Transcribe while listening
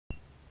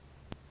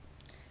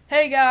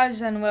Hey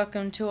guys, and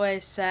welcome to a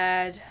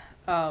sad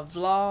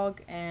vlog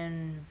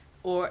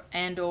or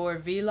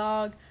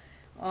vlog.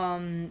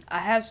 I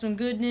have some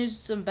good news,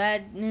 some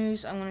bad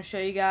news. I'm gonna show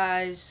you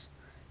guys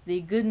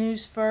the good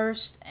news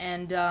first,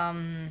 and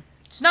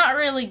it's not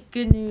really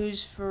good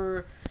news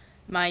for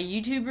my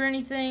YouTube or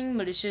anything,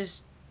 but it's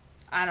just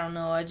I don't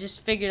know. I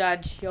just figured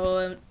I'd show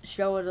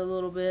it a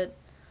little bit.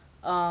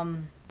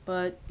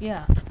 But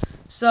yeah.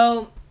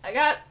 So I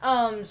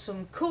got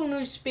some cool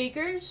new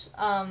speakers.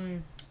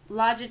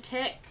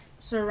 Logitech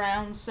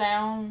surround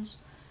sounds.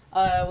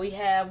 We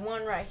have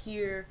one right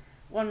here,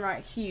 one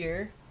right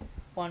here,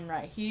 one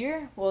right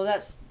here. Well,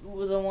 that's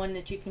the one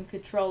that you can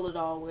control it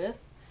all with.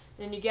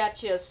 Then you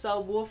got your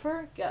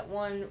subwoofer. Got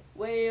one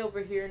way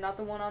over here, not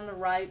the one on the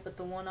right, but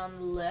the one on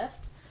the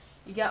left.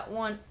 You got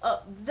one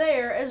up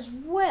there as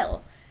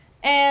well.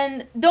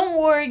 And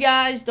don't worry,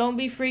 guys. Don't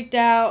be freaked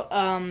out.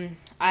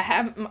 I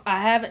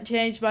haven't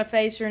changed my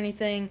face or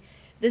anything.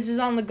 This is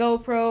on the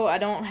GoPro. I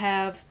don't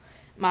have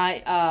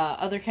my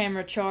other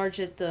camera charged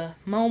at the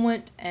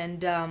moment,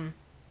 and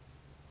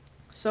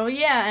so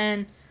yeah,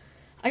 and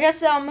I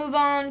guess I'll move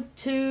on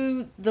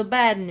to the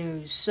bad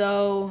news.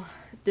 So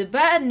the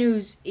bad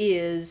news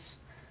is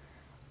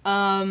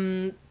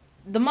the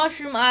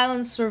Mushroom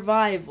Island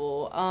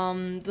survival.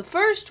 The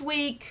first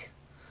week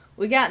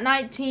we got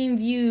 19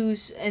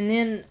 views, and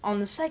then on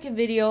the second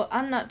video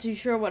I'm not too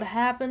sure what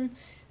happened,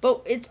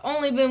 but it's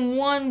only been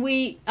one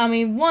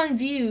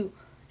view,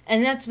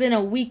 and that's been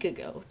a week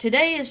ago.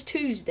 Today is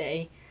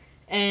Tuesday,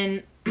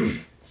 and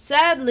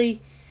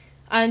sadly,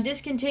 I'm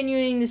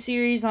discontinuing the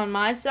series on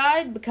my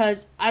side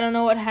because I don't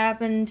know what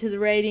happened to the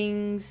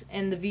ratings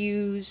and the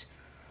views.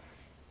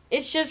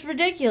 It's just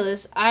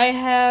ridiculous. I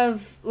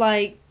have,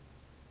 I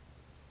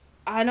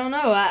don't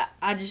know.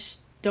 I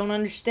just don't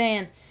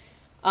understand.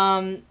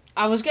 I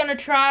was gonna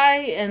try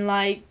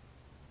and,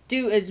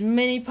 do as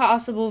many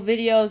possible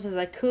videos as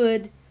I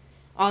could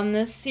on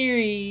this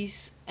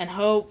series and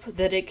hope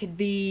that it could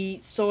be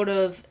sort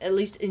of at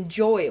least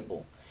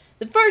enjoyable.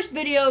 The first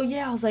video,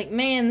 yeah, I was like,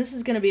 man, this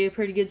is going to be a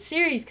pretty good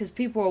series because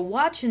people are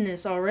watching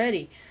this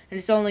already, and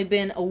it's only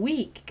been a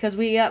week because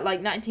we got like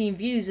 19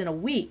 views in a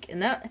week,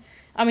 and that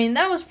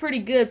was pretty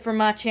good for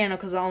my channel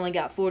because I only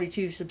got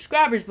 42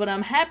 subscribers, but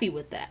I'm happy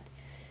with that.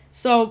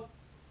 So,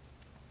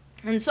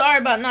 and sorry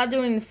about not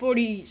doing the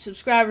 40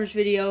 subscribers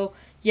video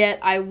yet.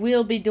 I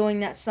will be doing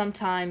that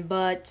sometime,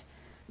 but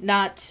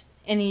not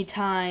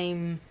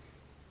anytime.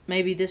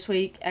 Maybe this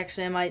week.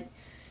 Actually, I might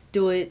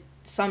do it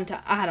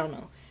sometime. I don't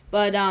know.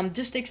 But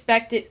just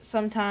expect it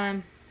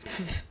sometime.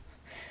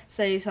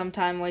 Say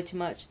sometime way too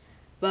much.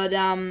 But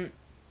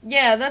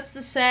yeah, that's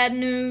the sad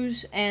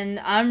news, and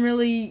I'm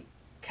really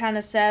kind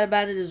of sad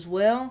about it as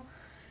well,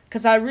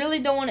 because I really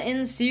don't want to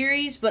end the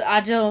series, but I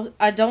don't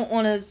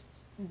want to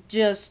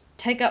just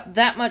take up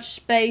that much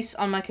space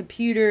on my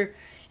computer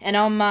and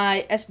on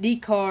my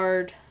SD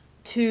card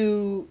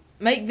to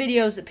make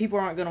videos that people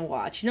aren't going to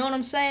watch. You know what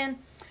I'm saying?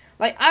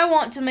 Like, I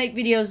want to make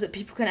videos that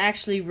people can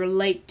actually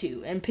relate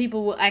to and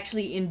people will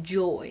actually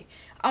enjoy.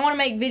 I want to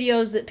make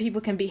videos that people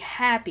can be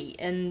happy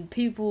and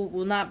people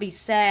will not be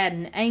sad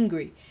and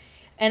angry.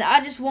 And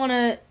I just want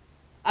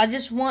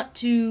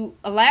to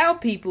allow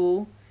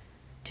people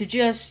to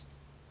just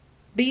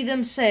be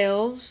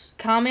themselves,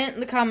 comment in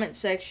the comment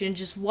section,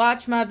 just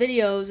watch my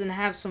videos and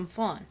have some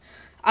fun.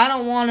 I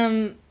don't want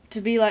them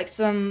to be like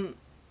some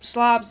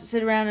slobs that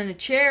sit around in a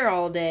chair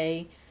all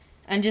day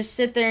and just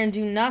sit there and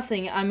do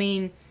nothing. I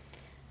mean,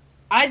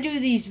 I do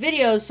these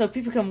videos so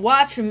people can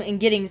watch them and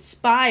get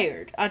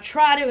inspired. I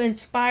try to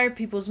inspire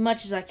people as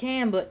much as I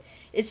can, but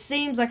it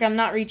seems like I'm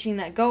not reaching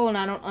that goal, and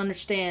I don't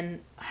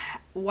understand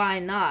why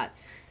not.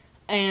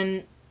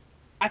 And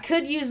I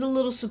could use a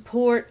little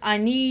support. I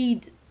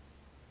need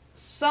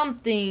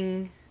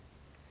something,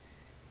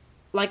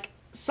 like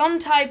some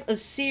type of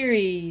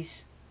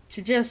series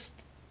to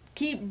just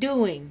keep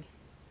doing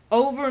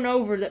over and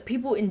over that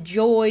people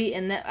enjoy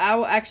and that I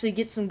will actually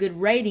get some good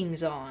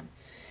ratings on.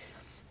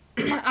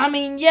 I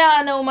mean, yeah,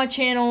 I know my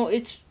channel,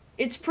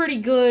 it's pretty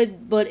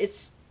good, but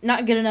it's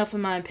not good enough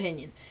in my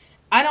opinion.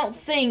 I don't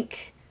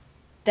think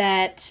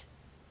that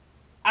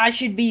I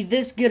should be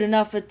this good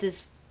enough at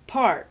this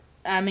part.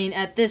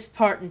 At this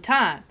part in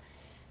time.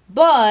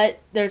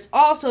 But there's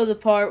also the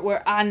part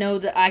where I know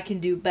that I can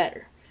do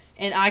better.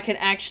 And I can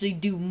actually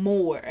do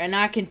more. And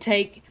I can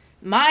take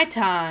my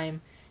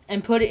time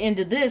and put it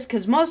into this,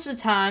 because most of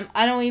the time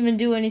I don't even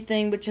do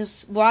anything but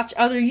just watch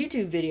other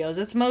YouTube videos.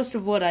 That's most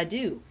of what I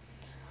do.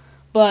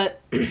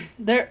 But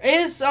there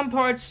is some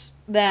parts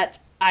that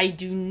I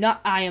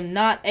am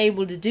not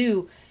able to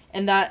do,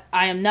 and that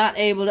I am not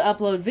able to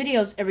upload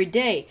videos every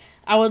day.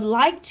 I would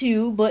like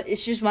to, but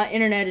it's just my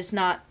internet is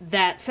not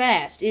that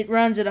fast. It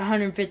runs at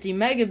 150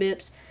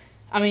 megabytes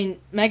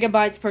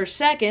per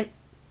second,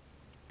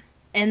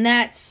 and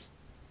that's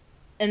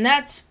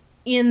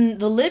in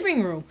the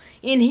living room.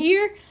 In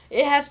here,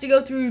 it has to go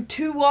through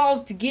 2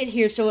 walls to get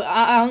here, so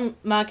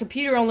my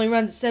computer only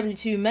runs at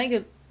 72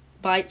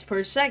 megabytes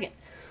per second.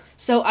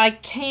 So I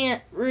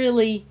can't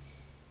really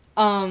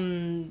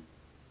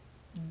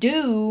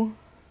do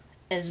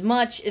as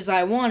much as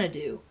I want to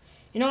do.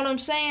 You know what I'm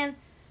saying?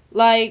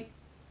 Like,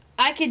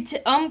 I could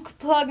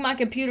unplug my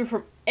computer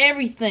from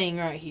everything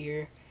right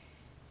here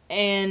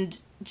and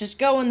just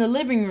go in the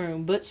living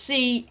room. But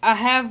see, I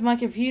have my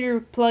computer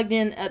plugged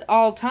in at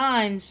all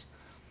times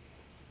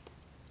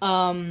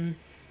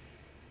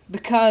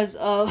because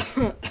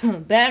of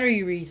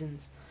battery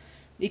reasons.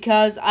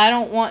 Because I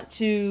don't want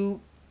to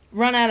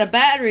run out of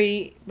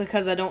battery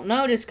because I don't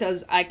notice,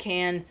 because I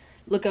can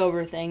look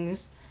over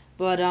things.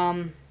 But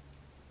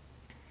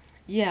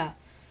yeah.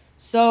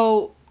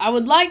 So I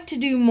would like to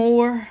do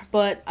more,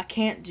 but I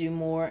can't do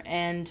more,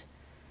 and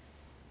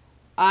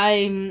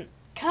I'm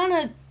kind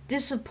of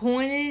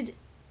disappointed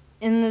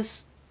in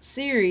this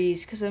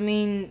series because, I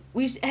mean,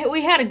 we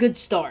had a good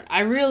start.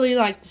 I really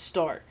liked the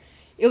start.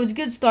 It was a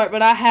good start,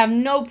 but I have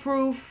no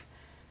proof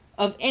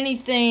of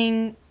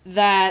anything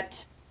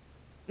that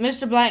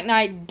Mr. Black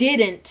Knight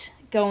didn't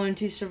go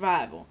into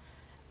survival.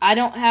 I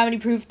don't have any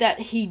proof that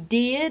he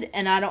did,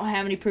 and I don't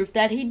have any proof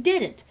that he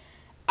didn't.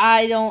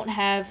 I don't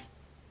have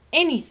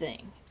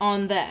anything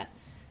on that.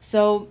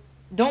 So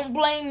don't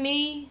blame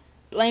me,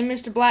 blame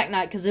Mr. Black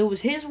Knight, because it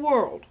was his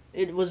world.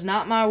 It was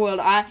not my world.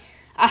 I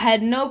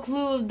had no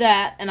clue of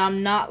that, and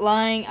I'm not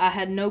lying. I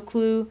had no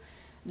clue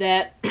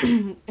that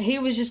he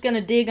was just going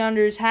to dig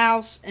under his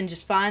house and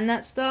just find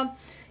that stuff,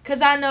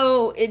 because I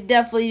know it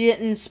definitely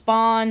didn't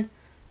spawn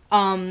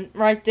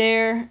right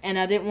there, and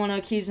I didn't want to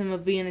accuse him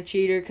of being a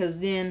cheater, because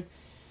then,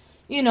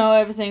 you know,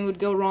 everything would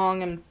go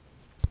wrong and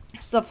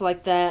stuff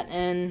like that.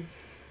 And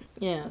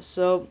yeah,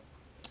 so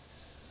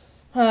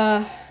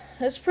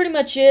that's pretty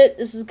much it.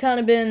 This has kind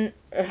of been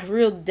a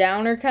real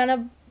downer kind of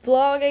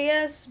vlog, I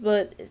guess,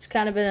 but it's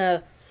kind of been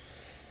a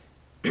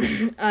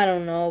I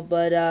don't know,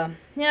 but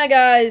yeah,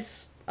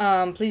 guys,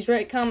 please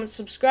rate, comment,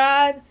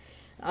 subscribe.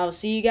 I'll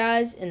see you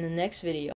guys in the next video.